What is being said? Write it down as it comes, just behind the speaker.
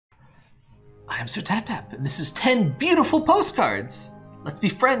I'm Sir Tap Tap, and this is 10 beautiful postcards. Let's be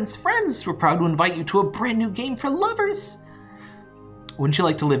friends. Friends! We're proud to invite you to a brand new game for lovers. Wouldn't you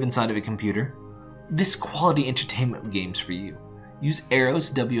like to live inside of a computer? This quality entertainment game's for you. Use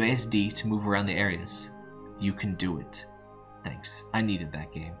arrows WASD to move around the areas. You can do it. Thanks. I needed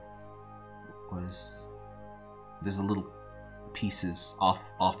that game. There's a little pieces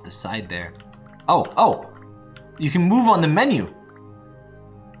off the side there. Oh! You can move on the menu.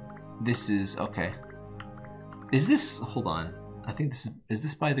 This is okay. Is this? Hold on. I think this is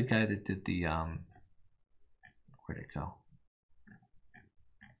this by the guy that did the Where'd it go?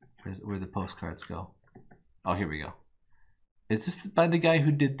 Where the postcards go? Oh, here we go. Is this by the guy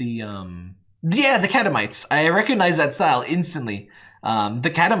who did the yeah, the Catamites? I recognize that style instantly.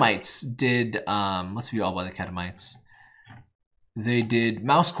 The Catamites did let's view all by the Catamites. They did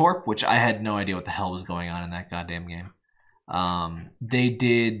Mouse Corp, which I had no idea what the hell was going on in that goddamn game. They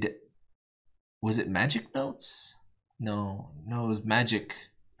did, was it Magic Notes? No, it was Magic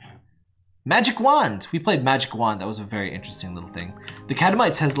Wand. We played Magic Wand. That was a very interesting little thing. The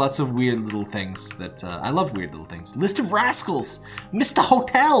Catamites has lots of weird little things that I love. Weird little things. List of Rascals, Mr.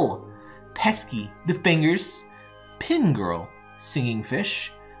 Hotel, Pesky, The Fingers, Pin Girl, Singing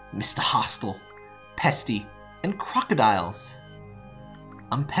Fish, Mr. Hostel, Pesty, and Crocodiles.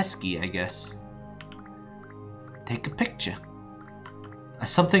 I'm Pesky, I guess. Take a picture.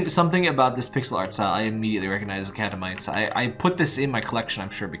 Something about this pixel art style I immediately recognize as Catamites. I put this in my collection,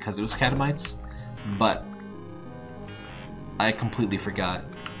 I'm sure, because it was Catamites, but I completely forgot.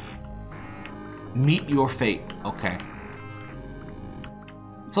 Meet your fate. Okay.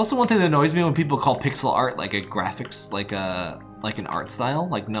 It's also one thing that annoys me when people call pixel art like a graphics, like an art style.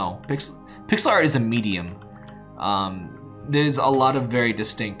 Like, no, pixel art is a medium. There's a lot of very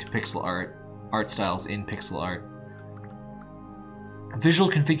distinct pixel art styles in pixel art.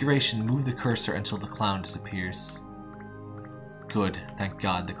 Visual configuration, move the cursor until the clown disappears. Good, thank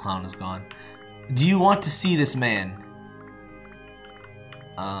God the clown is gone. Do you want to see this man?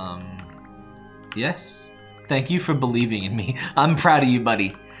 Yes. Thank you for believing in me. I'm proud of you,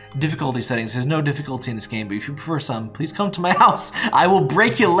 buddy. Difficulty settings, there's no difficulty in this game, but if you prefer some, please come to my house. I will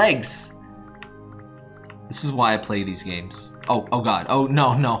break your legs. This is why I play these games. Oh God. Oh,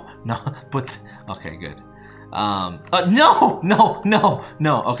 no. But, okay, good. No.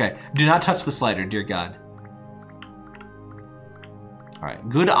 Okay. Do not touch the slider, dear God. All right.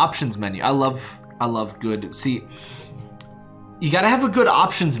 Good options menu. I love good. See, you gotta have a good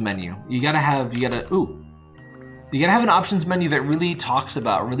options menu. You gotta have an options menu that really talks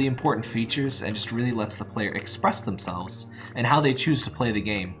about really important features and just really lets the player express themselves and how they choose to play the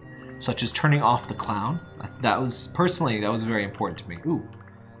game. Such as turning off the clown. That was very important to me. Ooh.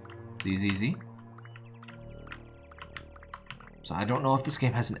 ZZZ. So I don't know if this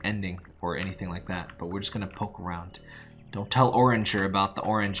game has an ending or anything like that, but we're just gonna poke around. Don't tell Oranger about the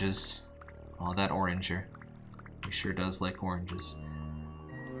oranges. Oh, that Oranger. He sure does like oranges.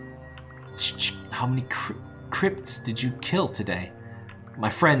 How many crypts did you kill today?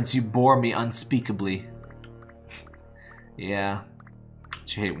 My friends, you bore me unspeakably. Yeah.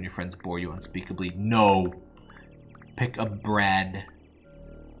 You hate when your friends bore you unspeakably. No! Pick a Brad.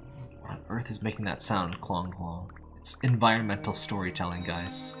 What on earth is making that sound? Clong clong. It's environmental storytelling,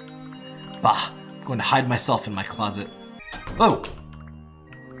 guys. Bah! I'm going to hide myself in my closet. Oh!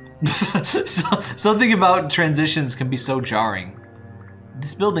 Something about transitions can be so jarring.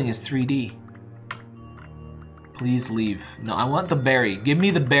 This building is 3D. Please leave. No, I want the berry. Give me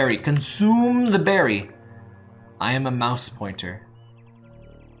the berry. Consume the berry. I am a mouse pointer.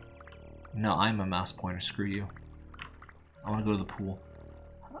 No, I'm a mouse pointer. Screw you. I want to go to the pool.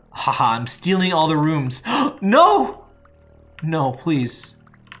 Haha, I'm stealing all the rooms. No! No, please.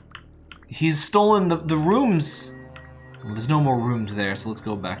 He's stolen the rooms. Well, there's no more rooms there, so let's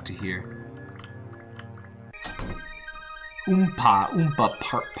go back to here. Oompa,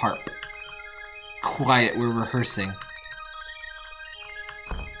 parp, parp. Quiet, we're rehearsing.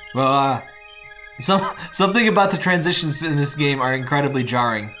 Something about the transitions in this game are incredibly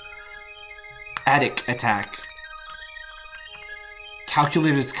jarring. Attic attack.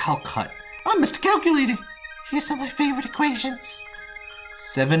 Calculator's calcut. I'm Mr. Calculator. Here's some of my favorite equations.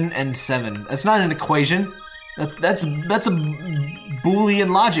 7 and 7. That's not an equation. That's a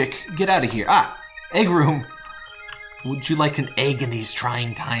Boolean logic. Get out of here. Ah, egg room. Would you like an egg in these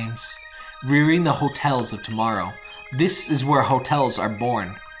trying times? Rearing the hotels of tomorrow. This is where hotels are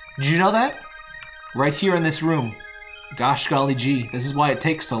born. Did you know that? Right here in this room. Gosh golly gee, this is why it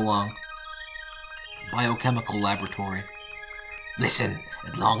takes so long. Biochemical laboratory. Listen,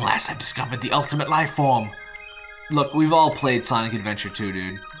 at long last I've discovered the ultimate life form. Look, we've all played Sonic Adventure 2,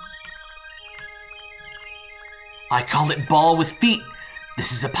 dude. I call it ball with feet.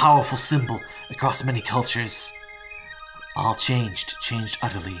 This is a powerful symbol across many cultures. All changed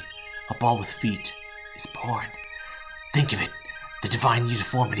utterly. A ball with feet is born. Think of it, the divine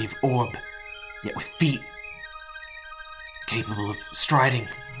uniformity of orb, yet with feet. Capable of striding,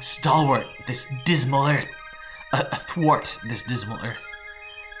 stalwart this dismal earth, athwart this dismal earth.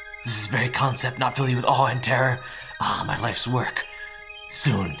 This is very concept not fill you with awe and terror. Ah, my life's work.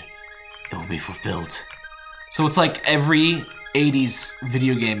 Soon, it will be fulfilled. So it's like every 80s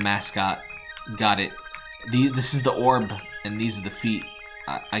video game mascot got it. This is the orb, and these are the feet,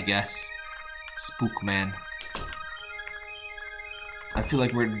 I guess. Spookman. I feel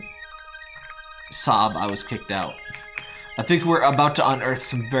like we're... Sob, I was kicked out. I think we're about to unearth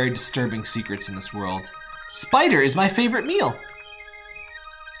some very disturbing secrets in this world. Spider is my favorite meal.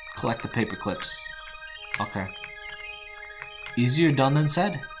 Collect the paper clips. Okay. Easier done than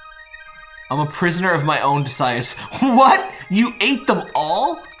said. I'm a prisoner of my own desires. What? You ate them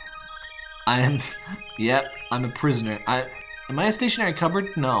all? Yep, I'm a prisoner. Am I a stationary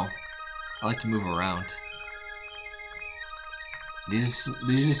cupboard? No. I like to move around. These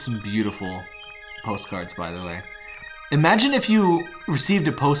are some beautiful postcards, by the way. Imagine if you received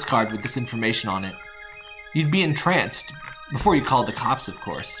a postcard with this information on it. You'd be entranced. Before you called the cops, of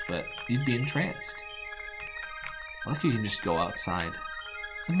course, but you'd be entranced. I like you can just go outside.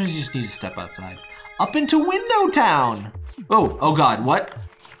 Sometimes you just need to step outside. Up into Window Town! Oh god,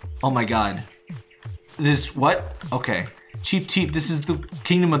 what? Oh my god. This, what? Okay. Cheep Cheep, this is the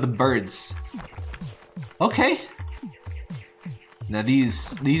Kingdom of the Birds. Okay. Now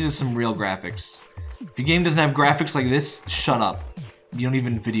these are some real graphics. If your game doesn't have graphics like this, shut up. You don't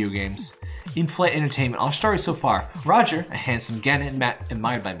even video games. In-flight entertainment. Our story so far. Roger, a handsome Gannon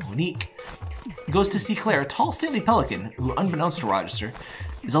admired by Monique, goes to see Claire, a tall, stately pelican, who, unbeknownst to Roger,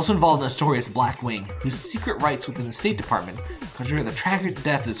 is also involved in the notorious Black Wing, whose secret rights within the State Department conjure the tragic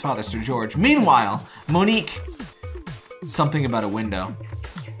death of his father, Sir George. Meanwhile, Monique... Something about a window.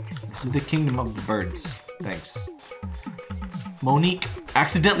 This is the Kingdom of the Birds. Thanks. Monique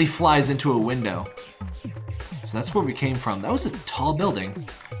accidentally flies into a window. So that's where we came from. That was a tall building.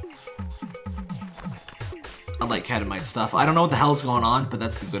 I like catamite stuff. I don't know what the hell's going on, but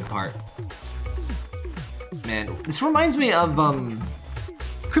that's the good part. Man, this reminds me of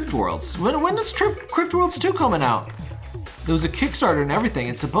Crypt Worlds. When is Crypt Worlds 2 coming out? There was a Kickstarter and everything.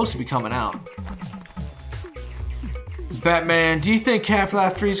 It's supposed to be coming out. Batman, do you think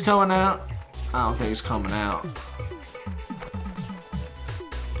Half-Life 3 is coming out? I don't think it's coming out.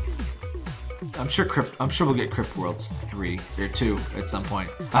 I'm sure we'll get Crypt Worlds 3 or 2 at some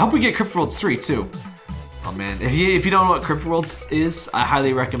point. I hope we get Crypt Worlds 3 too. Oh man, if you don't know what Crypt Worlds is, I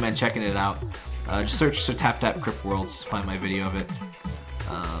highly recommend checking it out. Just search Tap Crypt Worlds to find my video of it.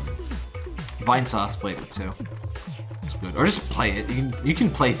 Vinesauce played it too. It's good. Or just play it. You can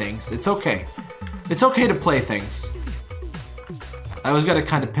play things. It's okay. It's okay to play things. I always gotta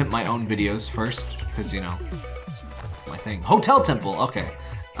kind of pimp my own videos first, because you know, it's my thing. Hotel Temple. Okay.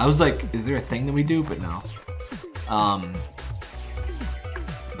 I was like, is there a thing that we do? But no.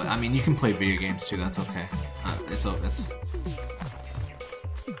 But I mean, you can play video games too. That's okay.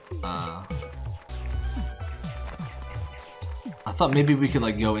 I thought maybe we could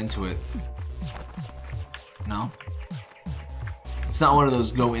like go into it. No? It's not one of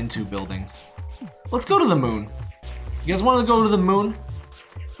those go into buildings. Let's go to the moon. You guys want to go to the moon?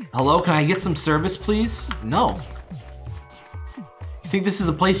 Hello, can I get some service, please? No. You think this is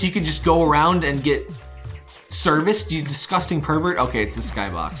a place you can just go around and get serviced, you disgusting pervert? Okay, it's the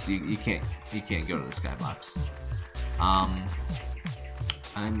skybox. You can't go to the skybox.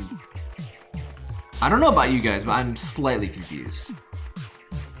 I don't know about you guys, but I'm slightly confused.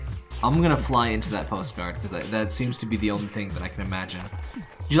 I'm gonna fly into that postcard because that seems to be the only thing that I can imagine.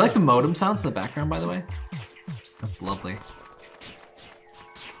 Do you like the modem sounds in the background, by the way? That's lovely.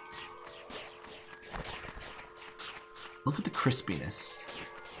 Look at the crispiness.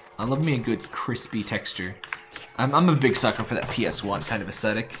 I love me a good crispy texture. I'm a big sucker for that PS1 kind of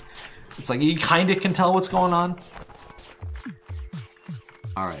aesthetic. It's like you kind of can tell what's going on.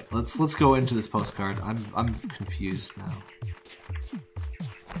 All right, let's go into this postcard. I'm confused now.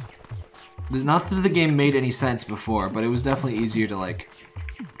 Not that the game made any sense before, but it was definitely easier to like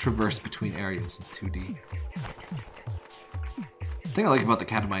traverse between areas in 2D. The thing I like about the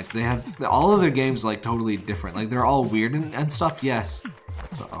Catamites, they have all of their games like totally different. Like they're all weird and stuff, yes.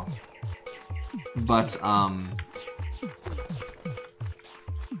 Uh-oh. But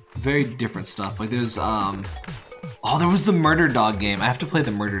very different stuff. Like there's oh, there was the Murder Dog game. I have to play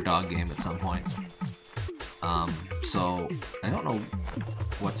the Murder Dog game at some point. So I don't know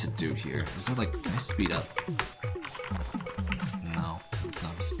what to do here. Is there like, can I speed up? No, it's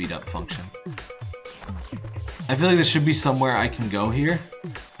not a speed up function. I feel like there should be somewhere I can go here,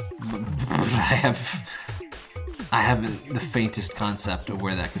 but I haven't the faintest concept of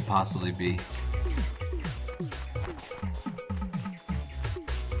where that could possibly be.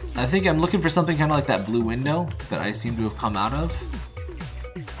 I think I'm looking for something kind of like that blue window that I seem to have come out of,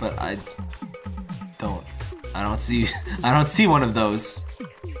 but I don't see one of those.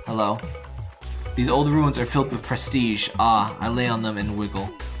 Hello. These old ruins are filled with prestige. Ah, I lay on them and wiggle.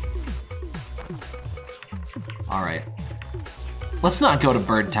 Alright. Let's not go to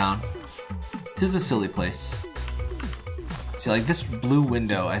Bird Town. This is a silly place. See, like this blue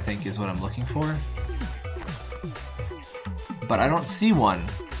window, I think, is what I'm looking for. But I don't see one.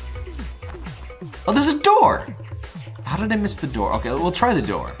 Oh, there's a door! How did I miss the door? Okay, we'll try the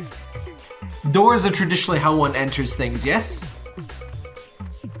door. Doors are traditionally how one enters things, yes?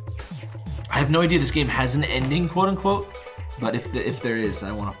 I have no idea this game has an ending, quote-unquote. But if there is,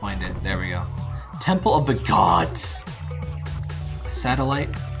 I want to find it. There we go. Temple of the Gods. Satellite.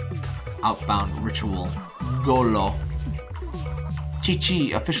 Outbound Ritual. Golo.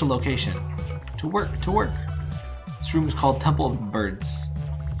 Chi-Chi, official location. To work, to work. This room is called Temple of the Birds.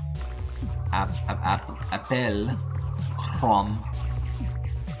 Appel. Crom.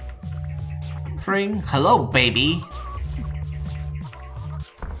 Ring. Hello, baby.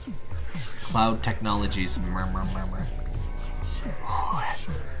 Cloud Technologies. Murmur, murmur.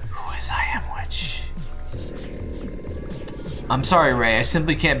 Who is I Am Witch? I'm sorry, Ray. I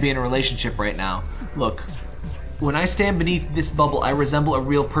simply can't be in a relationship right now. Look. When I stand beneath this bubble, I resemble a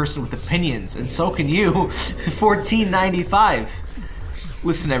real person with opinions, and so can you. $14.95.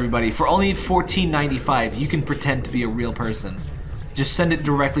 Listen, everybody, for only $14.95, you can pretend to be a real person. Just send it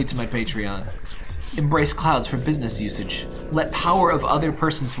directly to my Patreon. Embrace clouds for business usage. Let power of other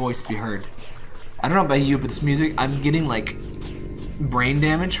person's voice be heard. I don't know about you, but this music, I'm getting like brain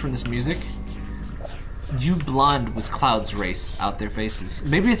damage from this music. You blonde was Cloud's race out their faces.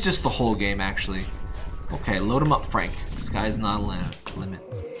 Maybe it's just the whole game, actually. Okay, load him up, Frank. The sky's not a limit.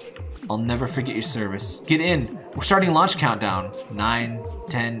 I'll never forget your service. Get in. We're starting launch countdown. 9,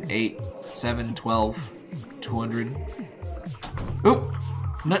 10, 8, 7, 12, 200. Oop.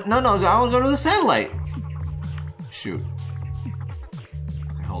 No, I want to go to the satellite. Shoot.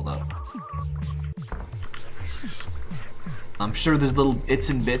 Okay, hold up. I'm sure there's little bits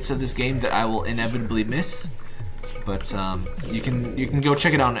and bits of this game that I will inevitably miss. But you can go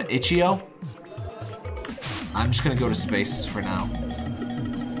check it out on itch.io. I'm just gonna go to space for now.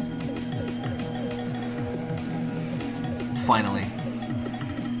 Finally.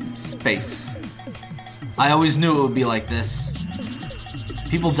 Space. I always knew it would be like this.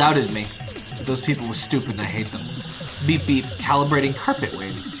 People doubted me. But those people were stupid and I hate them. Beep beep, calibrating carpet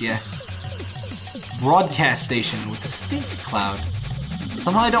waves, yes. Broadcast station with a stink cloud.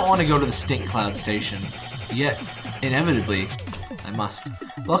 Somehow I don't want to go to the stink cloud station. Yet, inevitably, I must.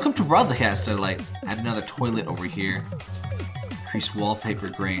 Welcome to Broadcast Satellite. Add another toilet over here. Increase wallpaper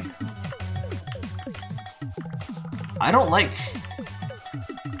grain. I don't like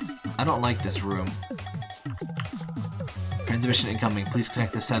this room. Transmission incoming. Please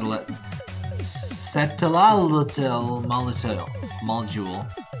connect the satellite module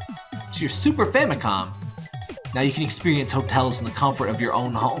to your Super Famicom. Now you can experience hotels in the comfort of your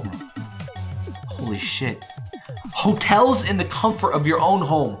own home. Holy shit. Hotels in the comfort of your own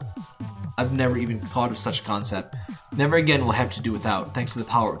home. I've never even thought of such a concept. Never again will have to do without, thanks to the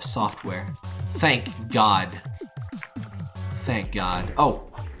power of software. Thank God. Thank God. Oh,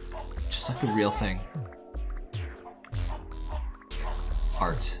 just like the real thing.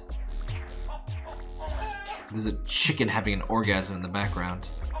 Art. There's a chicken having an orgasm in the background.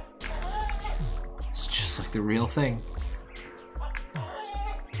 It's just like the real thing.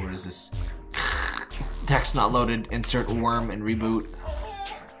 What is this? Text not loaded. Insert worm and reboot.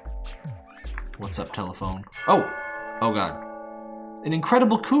 What's up, telephone? Oh! Oh god. An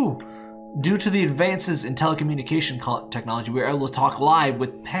incredible coup! Due to the advances in telecommunication technology, we are able to talk live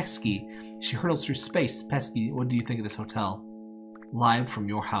with Pesky. She hurtles through space. Pesky, what do you think of this hotel? Live from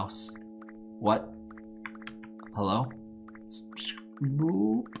your house. What? Hello?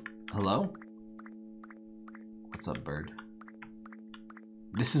 Boop. Hello? What's up, bird?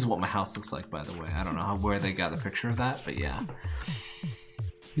 This is what my house looks like, by the way. I don't know where they got the picture of that, but yeah.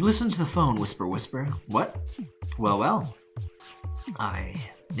 You listen to the phone, whisper, whisper. What? Well, well.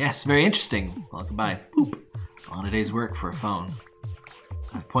 Yes, very interesting. Well, goodbye. Boop. On a day's work for a phone.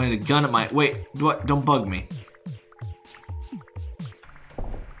 I pointed a gun at my... Wait, what? Don't bug me.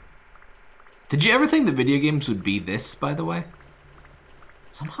 Did you ever think that video games would be this, by the way?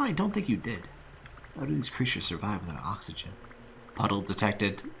 Somehow I don't think you did. How do these creatures survive without oxygen? Puddle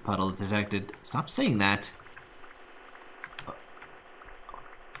detected. Puddle detected. Stop saying that.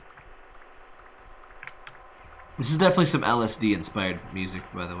 This is definitely some LSD inspired music,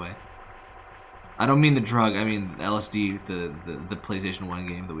 by the way. I don't mean the drug, I mean LSD, the PlayStation 1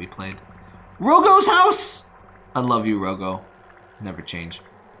 game that we played. Rogo's house! I love you, Rogo. Never change.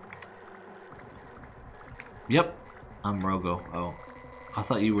 Yep, I'm Rogo. Oh, I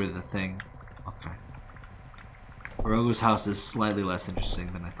thought you were the thing. Okay. Rogo's house is slightly less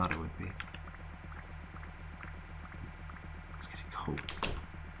interesting than I thought it would be. Let's get a coat.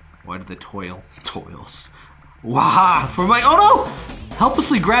 Why did the toils? Waha! For my— oh no!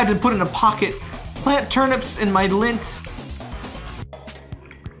 Helplessly grabbed and put in a pocket. Plant turnips in my lint.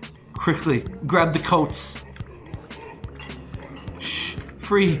 Quickly, grab the coats. Shh,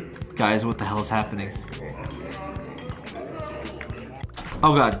 free. Guys, what the hell is happening?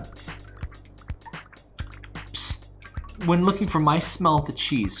 Oh god. Psst. When looking for my smell of the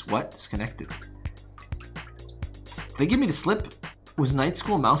cheese. What? Disconnected. Did they give me the slip? Was night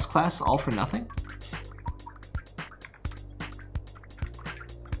school mouse class all for nothing?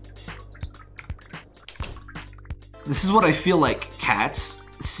 This is what I feel like cats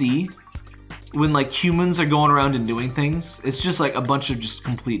see when like humans are going around and doing things. It's just like a bunch of just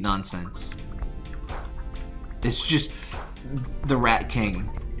complete nonsense. It's just the Rat King.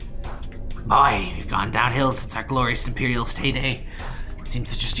 Boy, we've gone downhill since our glorious imperialist heyday. It seems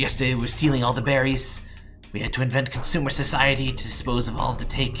that just yesterday we were stealing all the berries. We had to invent consumer society to dispose of all the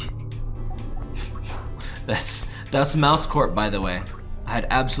take. That's Mouse Corp, by the way. I had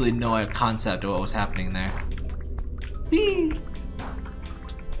absolutely no concept of what was happening there. Whee!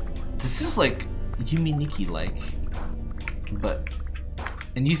 This is like Yumi Nikki like, but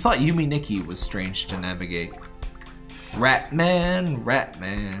and you thought Yumi Nikki was strange to navigate. Ratman,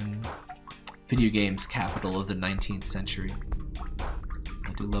 Ratman. Video games capital of the 19th century.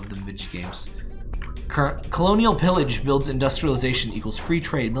 I do love them video games. Colonial pillage builds industrialization equals free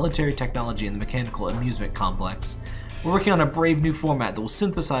trade, military technology, and the mechanical amusement complex. We're working on a brave new format that will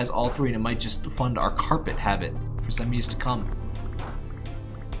synthesize all three, and it might just fund our carpet habit for some years to come.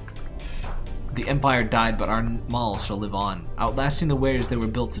 The empire died, but our malls shall live on, outlasting the wares they were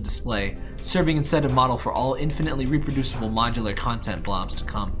built to display, serving instead a model for all infinitely reproducible modular content blobs to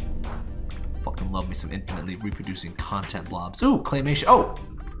come. Fucking love me some infinitely reproducing content blobs. Ooh, claymation. Oh!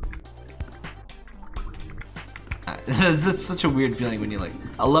 That's such a weird feeling when you're like,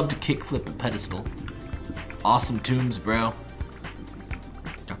 I love to kickflip a pedestal. Awesome tunes, bro.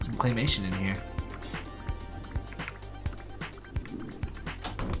 Got some claymation in here.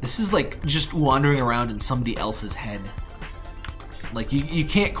 This is like just wandering around in somebody else's head. Like you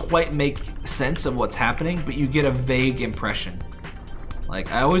can't quite make sense of what's happening, but you get a vague impression.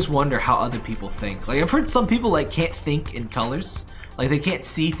 Like I always wonder how other people think. Like I've heard some people like can't think in colors. Like they can't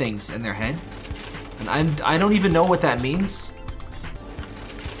see things in their head. And I don't even know what that means.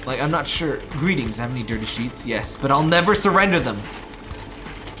 Like I'm not sure. Greetings, have any dirty sheets? Yes, but I'll never surrender them.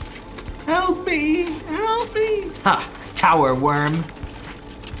 Help me! Help me! Ha! Cower worm.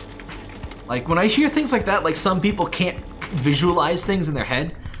 Like when I hear things like that, like some people can't visualize things in their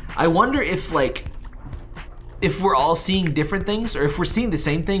head, I wonder if like, if we're all seeing different things or if we're seeing the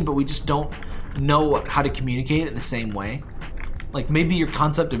same thing but we just don't know how to communicate it in the same way. Like maybe your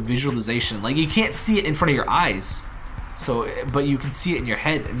concept of visualization, like you can't see it in front of your eyes, so but you can see it in your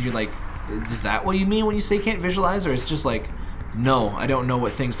head and you're like, is that what you mean when you say can't visualize? Or it's just like, no, I don't know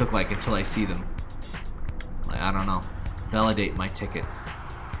what things look like until I see them. Like, I don't know. Validate my ticket.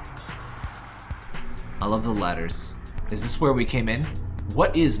 I love the ladders. Is this where we came in?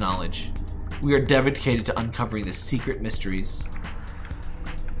 What is knowledge? We are dedicated to uncovering the secret mysteries.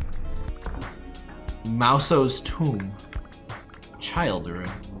 Mauso's tomb. Child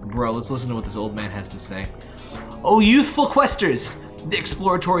room. Bro, let's listen to what this old man has to say. Oh, youthful questers! The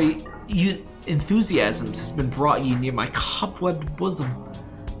exploratory enthusiasms has been brought ye near my cobwebbed bosom.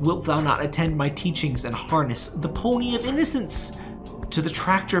 Wilt thou not attend my teachings and harness the pony of innocence to the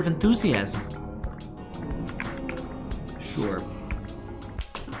tractor of enthusiasm? Sure.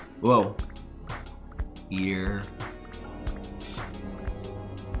 Whoa. Ear.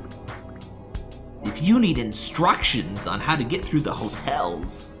 If you need instructions on how to get through the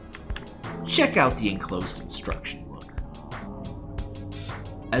hotels, check out the enclosed instruction book.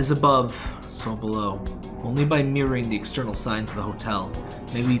 As above, so below. Only by mirroring the external signs of the hotel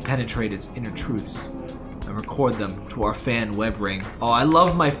may we penetrate its inner truths and record them to our fan web ring. Oh, I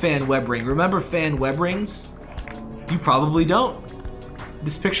love my fan web ring. Remember fan web rings? You probably don't.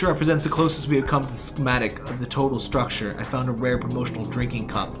 This picture represents the closest we have come to the schematic of the total structure. I found a rare promotional drinking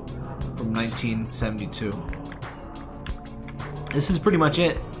cup from 1972. This is pretty much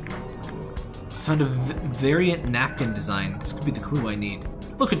it. I found a variant napkin design. This could be the clue I need.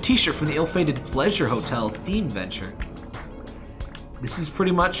 Look, a t-shirt from the ill-fated Pleasure Hotel theme venture. This is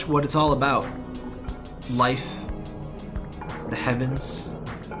pretty much what it's all about. Life, the heavens,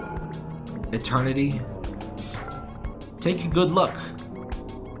 eternity. Take a good look.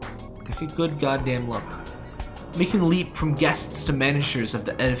 Take a good goddamn look. Making the leap from guests to managers of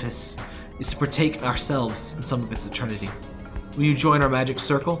the edifice is to partake ourselves in some of its eternity. Will you join our magic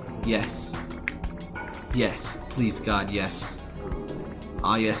circle? Yes. Yes, please God, yes.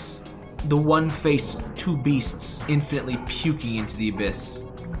 Ah yes, the one-faced two beasts infinitely puking into the abyss.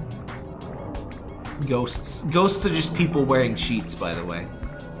 Ghosts. Ghosts are just people wearing sheets, by the way.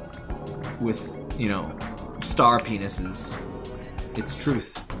 With, you know, star penises. It's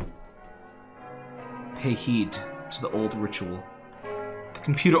truth. Pay heed to the old ritual. The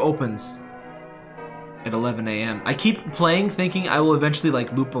computer opens at 11 a.m. I keep playing thinking I will eventually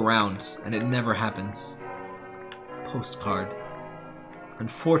like loop around, and it never happens. Postcard.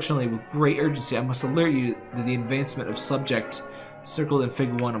 Unfortunately, with great urgency, I must alert you that the advancement of subject circled in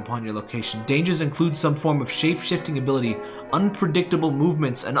Figure 1 upon your location. Dangers include some form of shape-shifting ability, unpredictable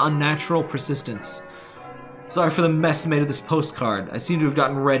movements, and unnatural persistence. Sorry for the mess made of this postcard. I seem to have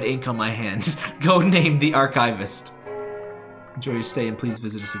gotten red ink on my hands. Go name the archivist. Enjoy your stay and please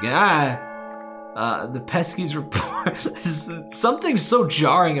visit us again. The Pesky's report. Something so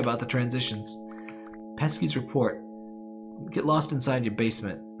jarring about the transitions. Pesky's report. Get lost inside your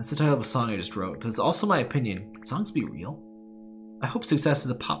basement. That's the title of a song I just wrote, but it's also my opinion. Can songs be real? I hope success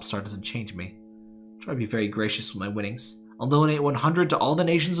as a pop star doesn't change me. I'll try to be very gracious with my winnings. I'll donate 100 to all the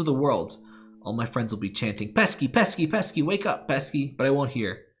nations of the world. All my friends will be chanting, Pesky, Pesky, Pesky, wake up, Pesky, but I won't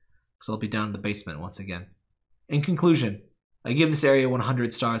hear, because I'll be down in the basement once again. In conclusion, I give this area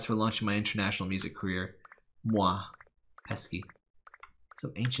 100 stars for launching my international music career. Moi, Pesky.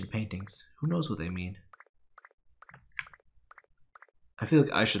 Some ancient paintings. Who knows what they mean? I feel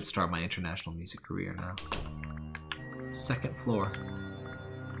like I should start my international music career now. Second floor.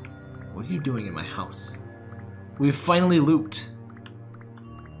 What are you doing in my house? We've finally looped.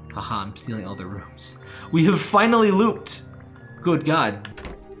 Haha, I'm stealing all the rooms. We have finally looped! Good God.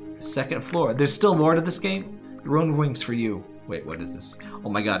 Second floor. There's still more to this game? Your own wings for you. Wait, what is this? Oh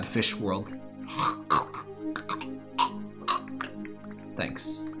my God, Fish World.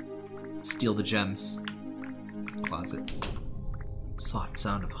 Thanks. Steal the gems. Closet. Soft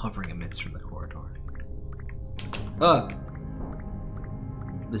sound of hovering emits from the corridor.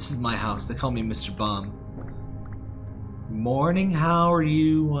 This is my house. They call me Mr. Bomb. Morning, how are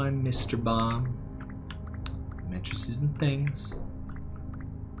you? I'm Mr. Bomb. I'm interested in things.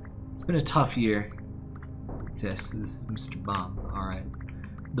 It's been a tough year. Yes, this is Mr. Bomb. Alright.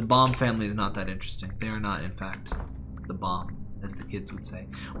 The Bomb family is not that interesting. They are not, in fact, the Bomb, as the kids would say.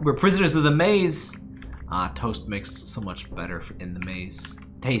 We're prisoners of the maze. Toast makes so much better in the maze.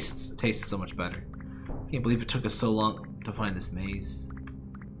 Tastes so much better. Can't believe it took us so long to find this maze.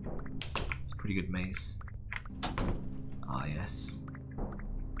 It's a pretty good maze. Ah, yes.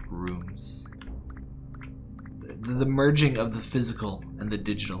 Rooms. The merging of the physical and the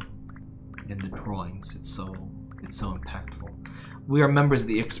digital in the drawings. It's so impactful. We are members of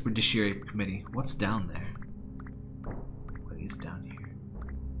the Expeditionary Committee. What's down there? What is down here?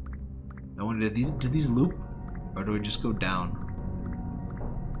 I wonder, do these loop? Or do I just go down?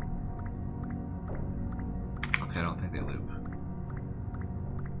 Okay, I don't think they loop.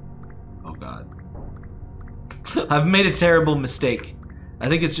 Oh God. I've made a terrible mistake. I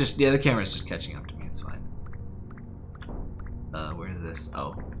think it's just, yeah, the camera's just catching up to me, it's fine. Where is this?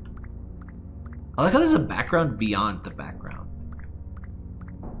 Oh. I like how there's a background beyond the background.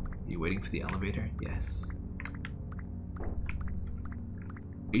 Are you waiting for the elevator? Yes.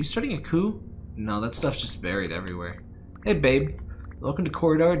 Are you starting a coup? No, that stuff's just buried everywhere. Hey, babe. Welcome to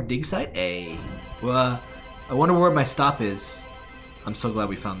Corridor Dig Site A. Well, I wonder where my stop is. I'm so glad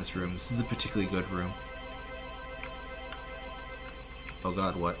we found this room. This is a particularly good room. Oh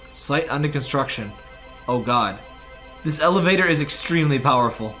God, what? Site under construction. Oh God. This elevator is extremely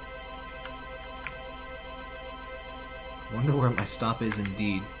powerful. Wonder where my stop is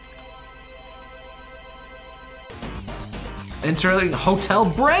indeed. Entering Hotel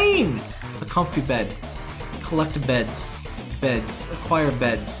Brain! A comfy bed. Collect beds. Beds. Acquire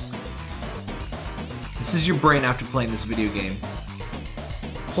beds. This is your brain after playing this video game.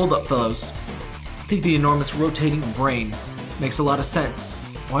 Hold up, fellows. I think the enormous rotating brain makes a lot of sense.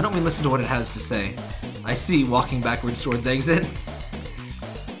 Why don't we listen to what it has to say? I see, walking backwards towards exit.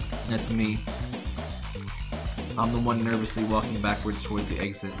 That's me. I'm the one nervously walking backwards towards the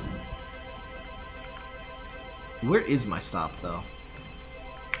exit. Where is my stop, though?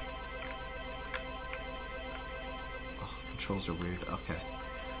 Oh, controls are weird. Okay.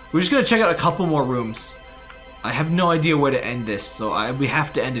 We're just gonna check out a couple more rooms. I have no idea where to end this, so we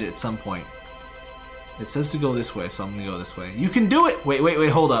have to end it at some point. It says to go this way, so I'm gonna go this way. You can do it! Wait, wait, wait,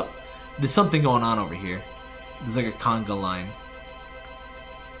 hold up. There's something going on over here. There's like a conga line.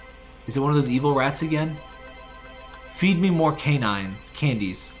 Is it one of those evil rats again? Feed me more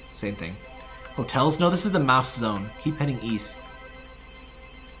candies. Same thing. Hotels? No, this is the mouse zone. Keep heading east.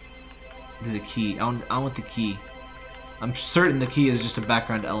 There's a key. I want the key. I'm certain the key is just a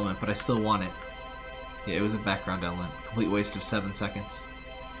background element, but I still want it. Yeah, it was a background element. Complete waste of 7 seconds.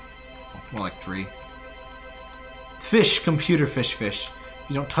 More like 3. Fish, computer fish. If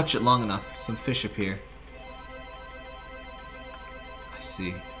you don't touch it long enough, some fish appear. I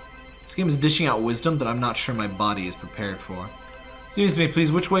see. This game is dishing out wisdom that I'm not sure my body is prepared for. Excuse me,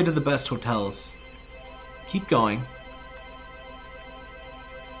 please, which way to the best hotels? Keep going.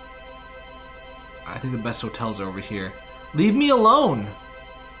 I think the best hotels are over here. Leave me alone!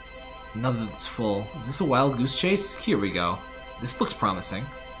 Another that's full. Is this a wild goose chase? Here we go. This looks promising.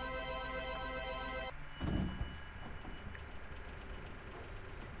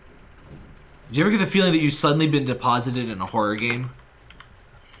 Did you ever get the feeling that you've suddenly been deposited in a horror game?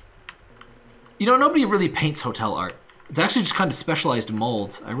 You know, nobody really paints hotel art. It's actually just kind of specialized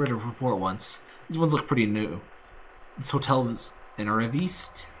molds. I read a report once. These ones look pretty new. This hotel was in a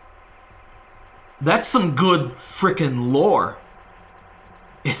reviste. That's some good frickin' lore.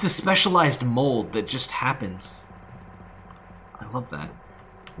 It's a specialized mold that just happens. I love that.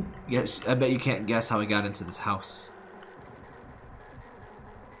 Yes, I bet you can't guess how I got into this house.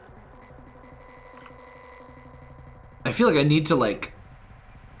 I feel like I need to, like...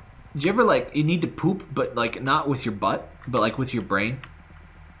 Do you ever, like, you need to poop, but, like, not with your butt, but, like, with your brain?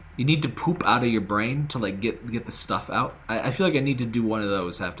 You need to poop out of your brain to, like, get the stuff out. I feel like I need to do one of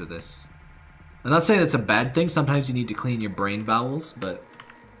those after this. I'm not saying that's a bad thing. Sometimes you need to clean your brain bowels, but...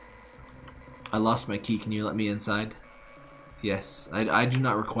 I lost my key. Can you let me inside? Yes. I do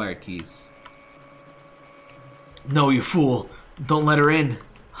not require keys. No, you fool. Don't let her in.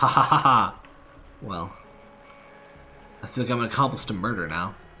 Ha ha ha ha. Well. I feel like I'm an accomplice to murder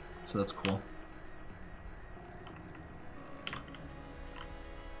now. So that's cool.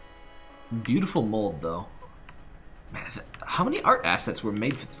 Beautiful mold, though. Man, how many art assets were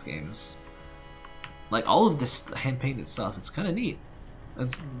made for this game? Like, all of this hand-painted stuff. It's kind of neat.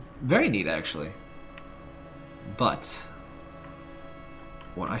 It's very neat, actually. But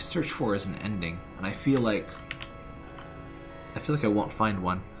what I search for is an ending, and I feel like I won't find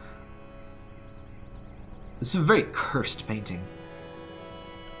one. This is a very cursed painting.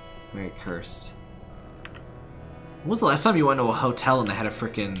 Very cursed. When was the last time you went to a hotel and they had a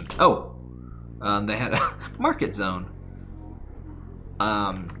frickin'... Oh! They had a market zone.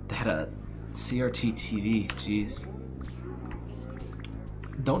 They had a CRT TV. Jeez.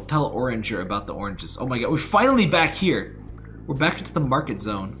 Don't tell Oranger about the oranges. Oh my god, we're finally back here! We're back into the market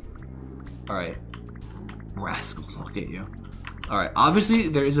zone. Alright. Rascals, I'll get you. Alright, obviously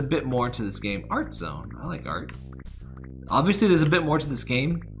there is a bit more to this game. Art zone. I like art. Obviously there's a bit more to this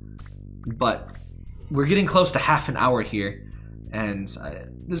game, but we're getting close to half an hour here, and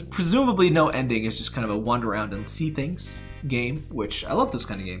there's presumably no ending. It's just kind of a wander around and see things game, which I love those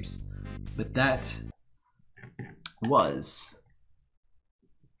kind of games. But that was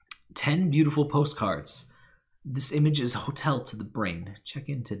 10 beautiful postcards. This image is hotel to the brain. Check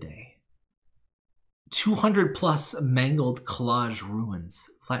in today. 200 plus mangled collage ruins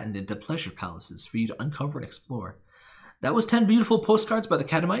flattened into pleasure palaces for you to uncover and explore. That was 10 beautiful postcards by the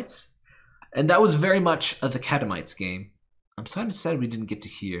Catamites, and that was very much a the Catamites game. I'm sorry to say we didn't get to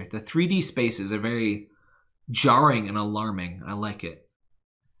hear. The 3D spaces are very jarring and alarming. I like it.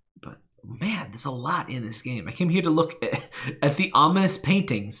 But man, there's a lot in this game. I came here to look at the ominous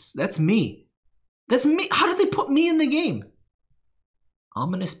paintings. That's me. That's me. How did they put me in the game?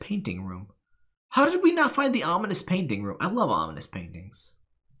 Ominous painting room. How did we not find the ominous painting room? I love ominous paintings.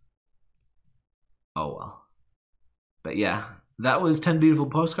 Oh well. But yeah, that was 10 beautiful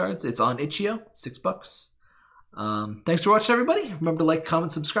postcards. It's on itch.io, $6. Thanks for watching, everybody. Remember to like,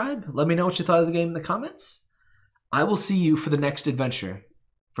 comment, subscribe. Let me know what you thought of the game in the comments. I will see you for the next adventure.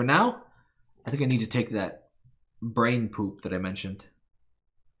 For now, I think I need to take that brain poop that I mentioned.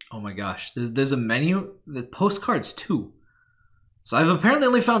 Oh my gosh, there's a menu. The postcards too. So I've apparently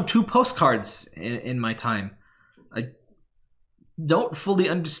only found 2 postcards in my time. I don't fully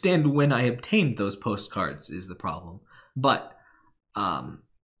understand when I obtained those postcards is the problem. But I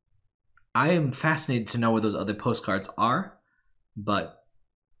am fascinated to know where those other postcards are. But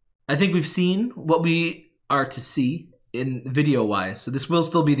I think we've seen what we are to see in video-wise. So this will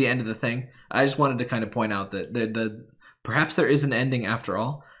still be the end of the thing. I just wanted to kind of point out that perhaps there is an ending after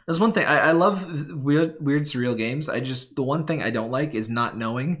all. That's one thing. I love weird surreal games. The one thing I don't like is not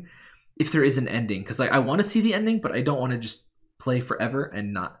knowing if there is an ending. Because like I want to see the ending, but I don't want to just play forever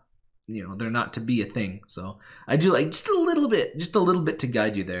and not, you know, there not to be a thing. So I do like just a little bit to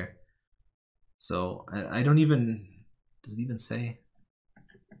guide you there. So I don't even, does it even say?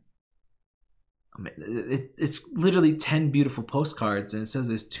 I mean, it's literally 10 beautiful postcards, and it says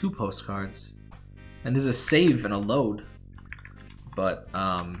there's 2 postcards, and there's a save and a load. But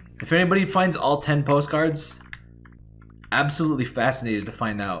if anybody finds all 10 postcards, absolutely fascinated to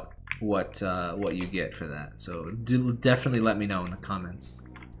find out what you get for that. So definitely let me know in the comments.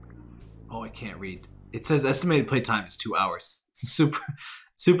 Oh, I can't read. It says estimated play time is 2 hours.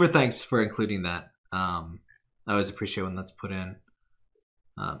 Super thanks for including that. I always appreciate when that's put in.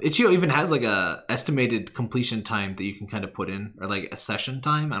 Itch.io even has like a estimated completion time that you can kind of put in, or like a session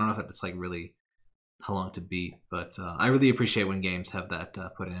time. I don't know if it's like really how long to beat, but I really appreciate when games have that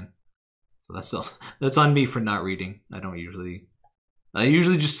put in. So that's on me for not reading. I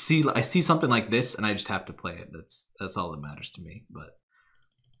usually just see something like this and I just have to play it. That's all that matters to me. But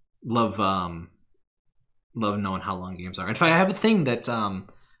love knowing how long games are. If I have a thing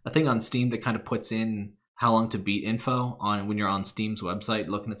on Steam that kind of puts in how long to beat info on when you're on Steam's website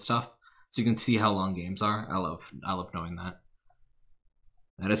looking at stuff, so you can see how long games are. I love knowing that.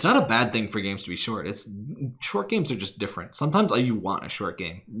 And it's not a bad thing for games to be short. Short games are just different. Sometimes you want a short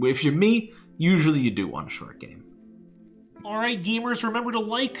game. If you're me, usually you do want a short game. Alright gamers, remember to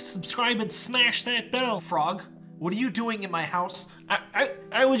like, subscribe, and smash that bell. Frog, what are you doing in my house?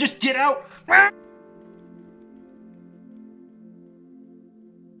 I would just get out.